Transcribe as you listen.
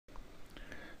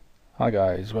Hi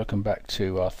guys, welcome back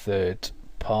to our third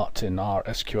part in our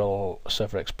SQL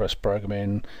Server Express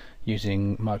programming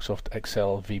using Microsoft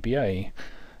Excel VBA.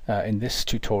 In this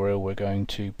tutorial we're going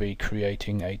to be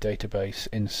creating a database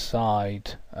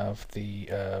inside of the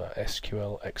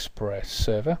SQL Express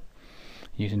server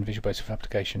using Visual Basic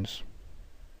Applications.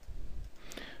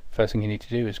 First thing you need to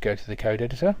do is go to the code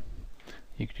editor.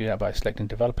 You can do that by selecting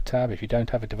Developer tab. If you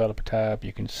don't have a Developer tab,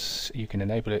 you can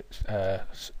enable it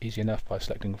easy enough by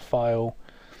selecting File,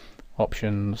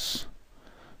 Options,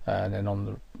 and then on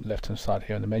the left hand side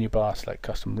here in the menu bar select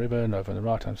Custom Ribbon. Over on the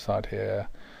right hand side here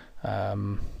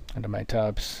under Main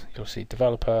tabs you'll see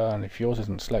Developer, and if yours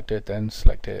isn't selected then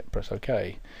select it, press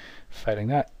OK. Failing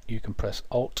that you can press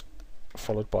Alt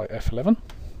followed by F11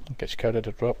 and get your code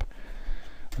editor up.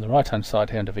 On the right hand side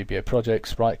here under VBA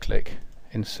Projects, right click,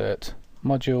 Insert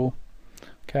Module.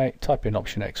 Okay, type in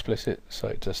option explicit, so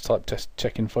it does type test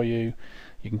checking for you.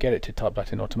 You can get it to type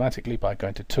that in automatically by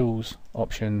going to Tools,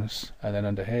 Options, and then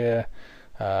under here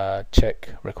check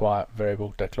require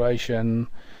variable declaration.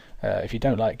 If you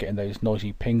don't like getting those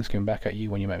noisy pings coming back at you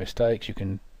when you make mistakes, you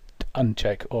can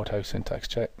uncheck auto syntax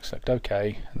check, select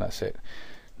OK, and that's it.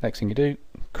 Next thing you do,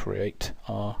 create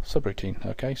our subroutine.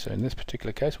 Okay, so in this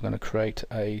particular case we're going to create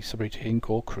a subroutine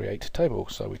called create table.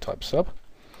 So we type sub,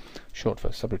 short for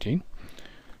subroutine,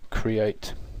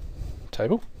 create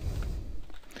table,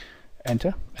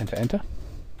 enter. Then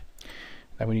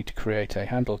we need to create a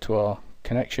handle to our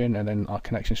connection and then our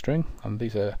connection string, and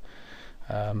these are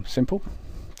simple.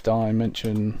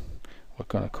 Dimension, we're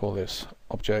going to call this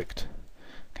object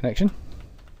connection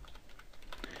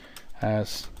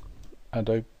as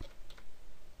ADO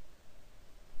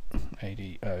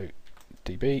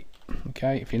DB.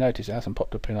 Okay, if you notice it hasn't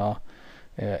popped up in our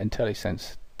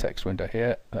IntelliSense text window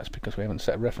here, that's because we haven't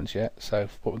set a reference yet. So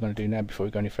what we're going to do now before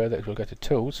we go any further is we'll go to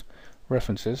Tools,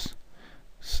 References,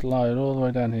 slide all the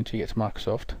way down until you get to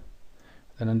Microsoft,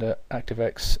 then under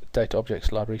ActiveX Data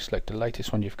Objects Library select the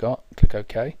latest one you've got, click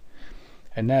OK,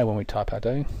 and now when we type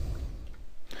ADO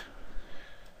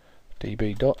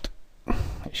DB dot,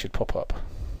 it should pop up.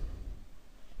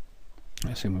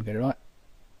 Let's see if we get it right.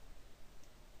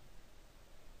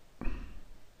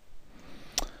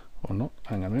 Or not,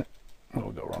 hang on a minute, what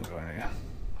have we got wrong going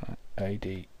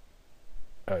here?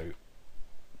 ADO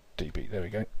DB, there we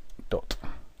go, dot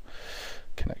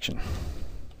connection.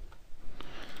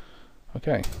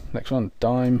 Okay, next one,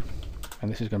 dime, and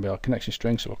this is going to be our connection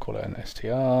string, so we'll call it an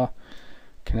str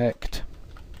connect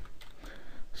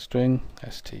string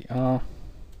str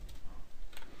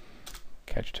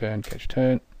catch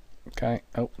turn. Okay,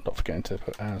 oh, not forgetting to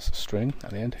put as string at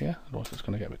the end here, otherwise it's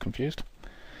going to get a bit confused.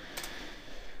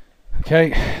 Okay,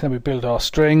 then we build our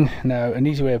string. Now an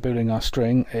easy way of building our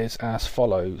string is as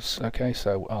follows. Okay,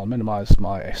 so I'll minimize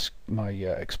my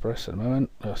Express at the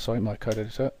moment, sorry, my code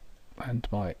editor and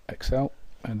my Excel,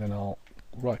 and then I'll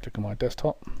right click on my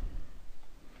desktop.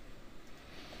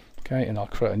 Okay, and I'll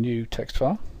create a new text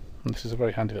file, and this is a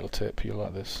very handy little tip, you'll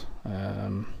like this.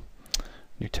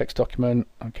 New text document.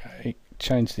 Okay,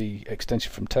 change the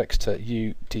extension from text to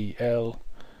UDL.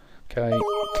 Okay,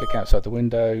 click outside the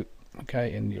window.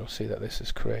 Okay, and you'll see that this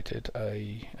has created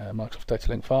a Microsoft Data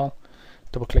Link file.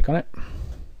 Double click on it.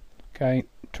 Okay,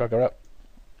 drag her up,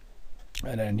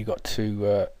 and then you got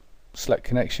to select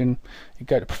connection. You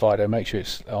go to provider, make sure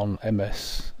it's on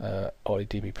MS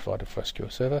DB provider for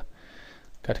SQL Server.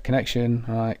 Go to connection,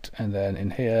 right, and then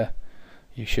in here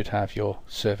you should have your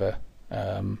server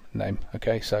name.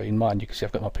 Okay, so in mine you can see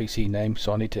I've got my PC name,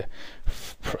 so I need to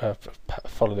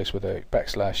follow this with a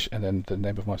backslash and then the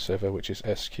name of my server, which is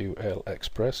SQL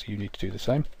Express. You need to do the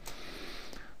same.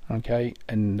 Okay,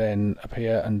 and then up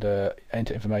here under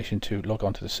enter information to log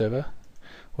on to the server,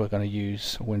 we're going to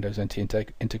use Windows NT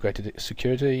Integrated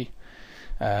Security,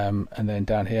 and then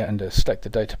down here under select the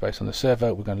database on the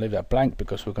server, we're going to leave that blank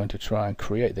because we're going to try and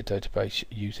create the database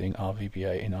using our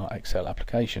VBA in our Excel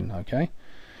application. Okay,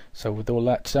 so with all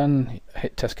that done,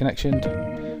 hit test connection.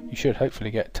 You should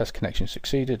hopefully get test connection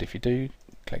succeeded. If you do,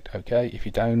 click OK. If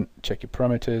you don't, check your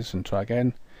parameters and try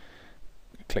again.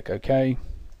 Click OK.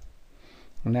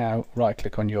 Now right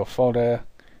click on your folder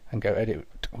and go edit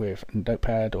with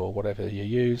Notepad or whatever you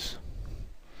use.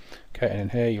 Okay, and in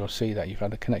here you'll see that you've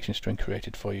had a connection string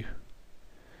created for you,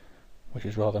 which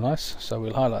is rather nice. So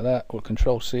we'll highlight that, we'll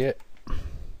Control C it,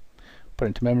 put it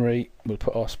into memory, we'll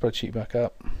put our spreadsheet back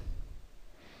up.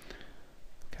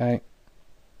 Okay,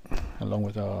 along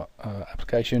with our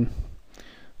application.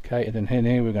 Okay, and then in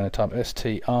here we're going to type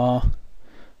str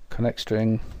connect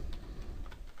string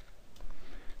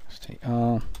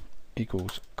str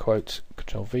equals quotes,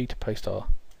 Control V to paste our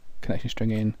connection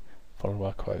string in, followed by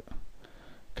a quote.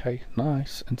 Okay,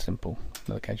 nice and simple.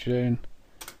 Another cage return,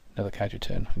 another cage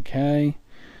return. Okay,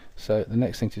 so the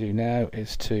next thing to do now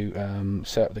is to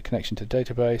set up the connection to the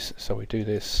database. So we do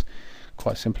this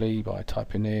quite simply by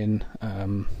typing in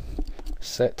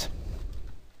set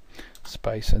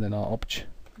space and then our obj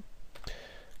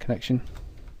connection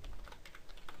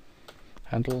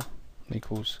handle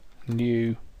equals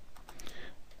new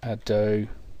addo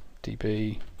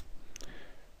db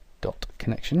dot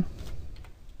connection.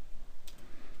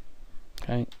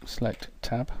 Okay, select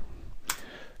tab,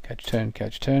 cage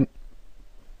return,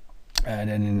 and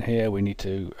then in here we need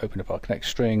to open up our connect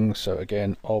string. So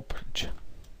again, obj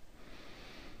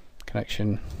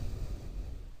connection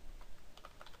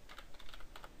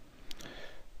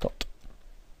dot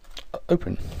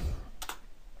open,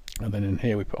 and then in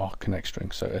here we put our connect string,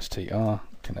 so str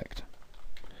connect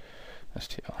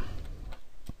str.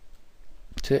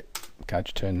 That's it. Cage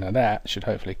return. Now that should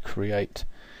hopefully create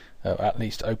at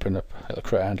least open up, it'll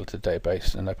create a handle to the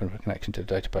database and open up a connection to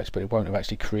the database, but it won't have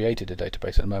actually created a database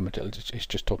at the moment. It's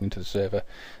just talking to the server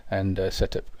and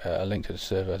set up a link to the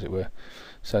server, as it were.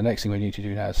 So the next thing we need to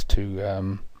do now is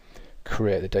to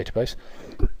create the database.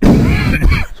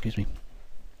 Excuse me.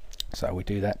 So we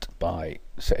do that by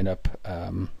setting up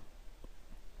an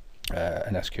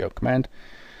SQL command.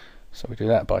 So we do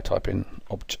that by typing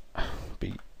obj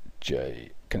bj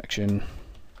connection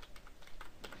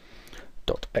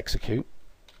dot execute.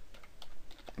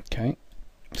 Okay,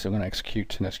 so we're going to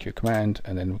execute an SQL command,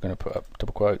 and then we're going to put up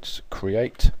double quotes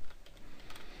create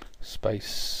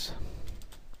space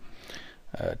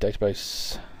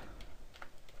database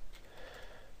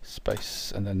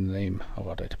space and then the name of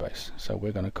our database. So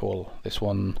we're going to call this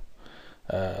one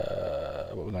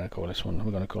what we're going to call this one.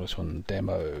 We're going to call this one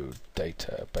demo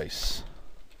database.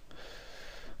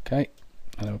 Okay,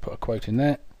 and then we'll put a quote in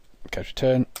there. Cage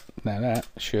return. Now that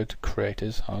should create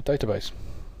us our database.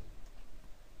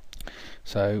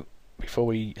 So before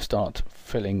we start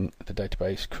filling the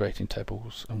database, creating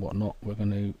tables and whatnot, we're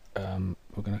going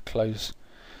to close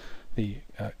the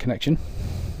connection.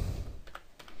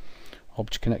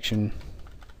 Obj connection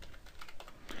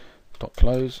dot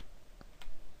close.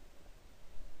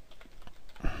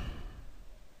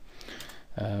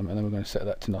 And then we're going to set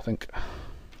that to nothing.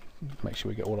 Make sure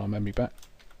we get all our memory back.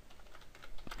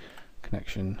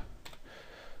 Connection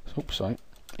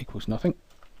equals nothing.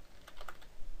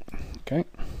 Okay,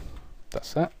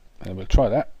 that's that, and we'll try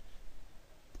that.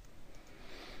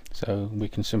 So we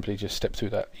can simply just step through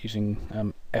that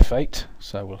using F8.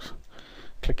 So we'll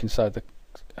click inside the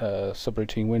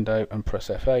subroutine window and press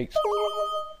F8.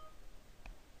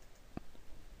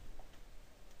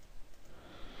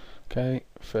 Okay,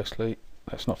 firstly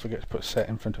let's not forget to put set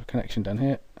in front of connection down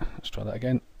here. Let's try that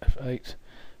again. F8,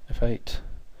 F8,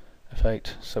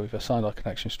 F8. So we've assigned our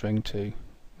connection string to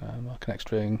our connect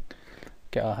string,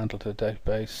 get our handle to the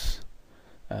database,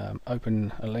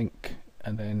 open a link,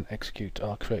 and then execute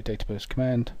our create database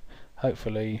command.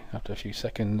 Hopefully after a few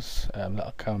seconds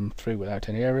that'll come through without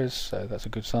any errors, so that's a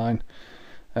good sign.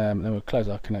 Then we'll close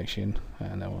our connection,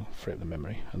 and then we'll free up the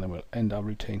memory, and then we'll end our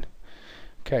routine.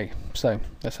 Okay, so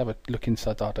let's have a look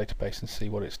inside our database and see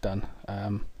what it's done,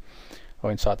 or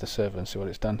inside the server and see what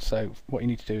it's done. So what you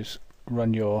need to do is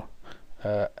run your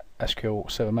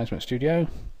SQL Server Management Studio.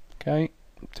 Okay,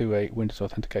 do a Windows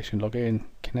authentication login,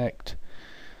 connect,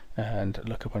 and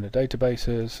look up under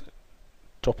databases,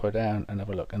 drop her down and have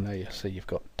a look, and there you see you've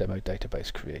got demo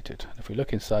database created. If we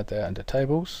look inside there under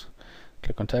tables,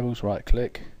 click on tables, right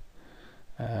click,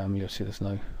 you'll see there's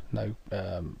no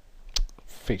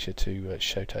feature to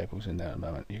show tables in there at the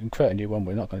moment. You can create a new one.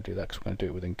 We're not going to do that because we're going to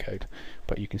do it within code,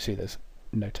 but you can see there's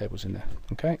no tables in there.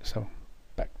 Okay, so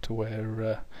back to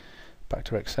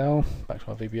Excel, back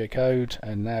to our VBA code,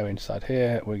 and now inside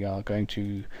here we are going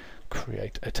to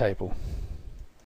create a table.